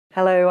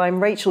Hello,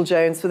 I'm Rachel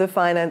Jones for the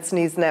Finance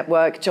News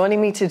Network.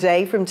 Joining me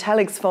today from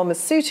Telix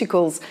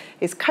Pharmaceuticals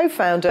is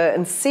co-founder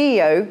and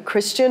CEO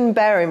Christian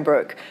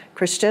Behrenbruch.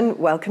 Christian,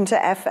 welcome to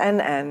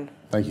FNN.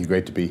 Thank you,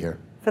 great to be here.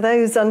 For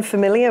those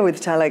unfamiliar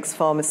with Telix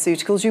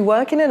Pharmaceuticals, you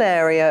work in an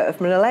area of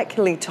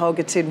molecularly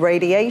targeted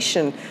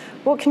radiation.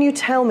 What can you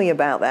tell me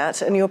about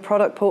that and your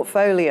product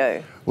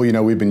portfolio?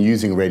 Well, we've been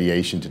using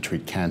radiation to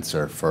treat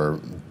cancer for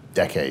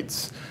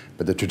decades.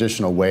 But the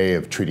traditional way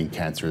of treating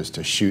cancer is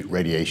to shoot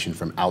radiation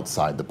from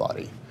outside the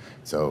body.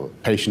 So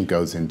a patient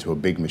goes into a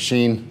big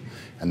machine,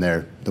 and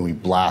then we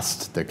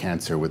blast the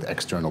cancer with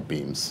external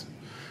beams.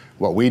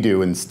 What we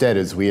do instead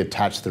is we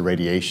attach the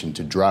radiation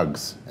to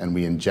drugs, and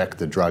we inject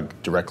the drug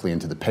directly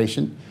into the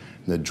patient.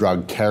 The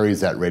drug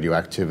carries that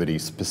radioactivity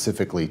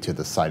specifically to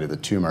the site of the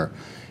tumor,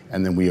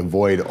 and then we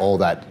avoid all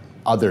that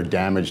other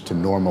damage to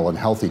normal and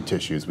healthy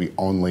tissues. We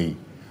only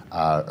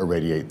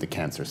irradiate the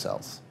cancer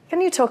cells. Can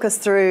you talk us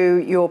through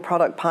your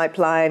product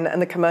pipeline and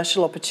the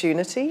commercial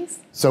opportunities?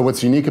 So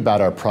what's unique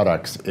about our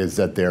products is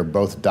that they're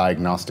both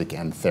diagnostic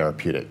and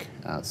therapeutic.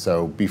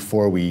 So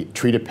before we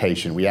treat a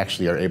patient, we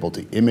actually are able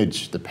to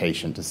image the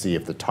patient to see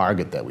if the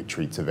target that we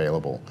treat is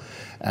available.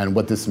 And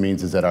what this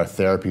means is that our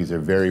therapies are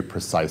very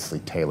precisely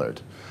tailored.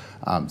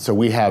 So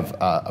we have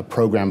a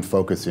program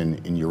focused in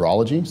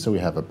urology. So we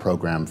have a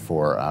program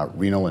for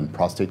renal and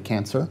prostate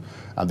cancer.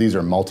 These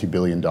are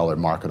multi-billion-dollar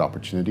market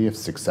opportunity if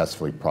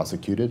successfully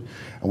prosecuted.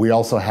 And we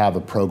also have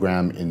a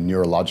program in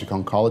neurologic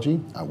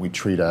oncology. We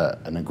treat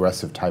an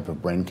aggressive type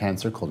of brain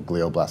cancer called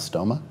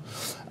glioblastoma.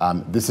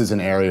 This is an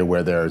area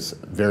where there's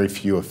very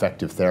few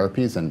effective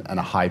therapies and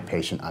a high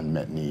patient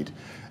unmet need.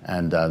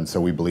 And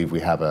so we believe we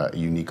have a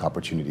unique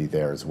opportunity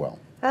there as well.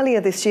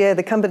 Earlier this year,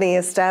 the company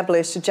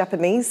established a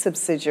Japanese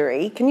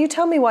subsidiary. Can you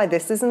tell me why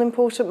this is an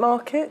important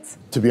market?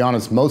 To be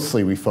honest,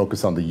 mostly we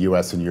focus on the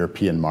US and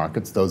European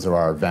markets. Those are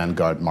our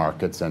vanguard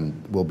markets and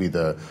will be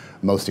the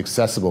most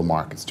accessible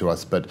markets to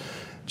us. But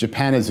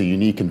Japan is a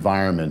unique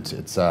environment.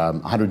 It's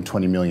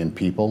 120 million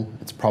people.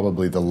 It's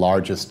probably the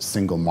largest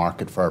single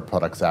market for our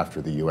products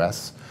after the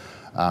US.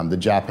 The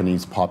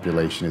Japanese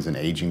population is an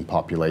aging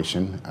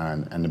population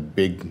and a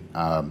big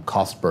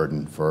cost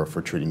burden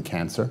for treating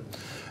cancer.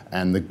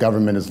 And the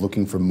government is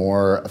looking for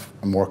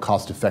more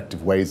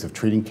cost-effective ways of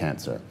treating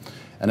cancer.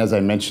 And as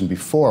I mentioned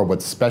before,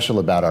 what's special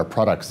about our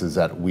products is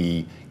that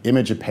we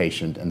image a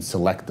patient and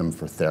select them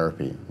for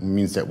therapy. It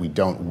means that we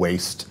don't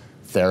waste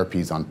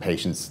therapies on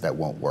patients that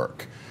won't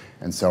work.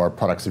 And so our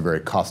products are very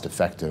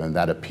cost-effective, and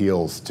that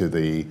appeals to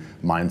the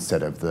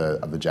mindset of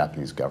the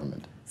Japanese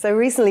government. So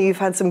recently you've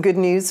had some good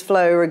news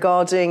flow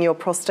regarding your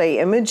prostate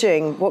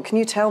imaging. What can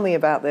you tell me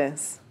about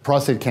this?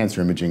 Prostate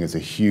cancer imaging is a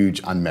huge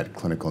unmet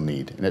clinical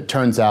need. And it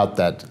turns out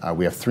that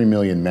we have 3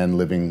 million men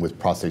living with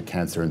prostate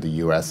cancer in the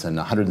US and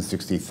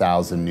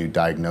 160,000 new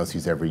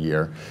diagnoses every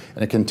year.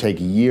 And it can take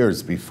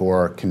years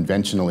before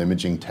conventional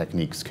imaging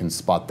techniques can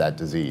spot that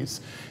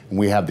disease. And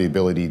we have the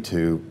ability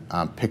to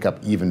pick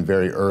up even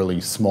very early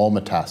small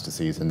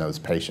metastases in those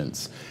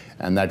patients.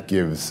 And that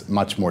gives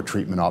much more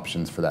treatment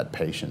options for that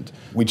patient.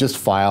 We just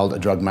filed a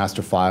drug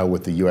master file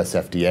with the US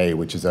FDA,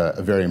 which is a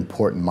very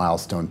important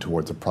milestone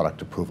towards a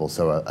product approval,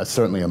 so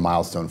certainly a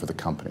milestone for the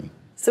company.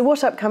 So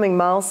what upcoming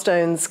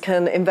milestones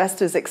can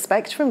investors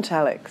expect from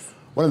Talax?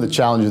 One of the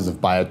challenges of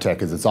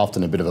biotech is it's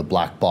often a bit of a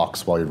black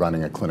box while you're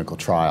running a clinical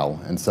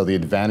trial. And so the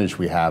advantage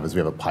we have is we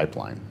have a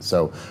pipeline.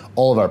 So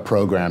all of our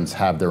programs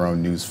have their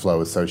own news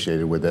flow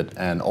associated with it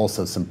and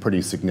also some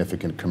pretty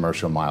significant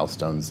commercial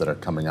milestones that are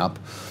coming up.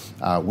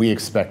 We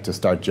expect to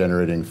start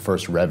generating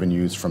first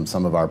revenues from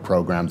some of our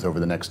programs over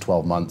the next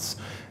 12 months,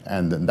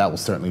 and that will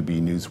certainly be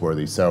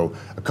newsworthy. So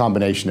a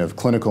combination of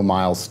clinical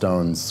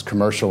milestones,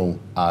 commercial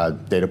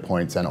data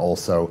points, and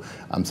also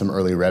some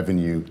early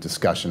revenue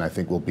discussion I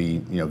think will be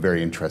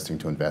very interesting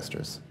to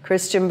investors.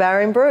 Christian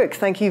Behrenbruch,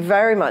 thank you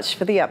very much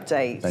for the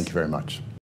update. Thank you very much.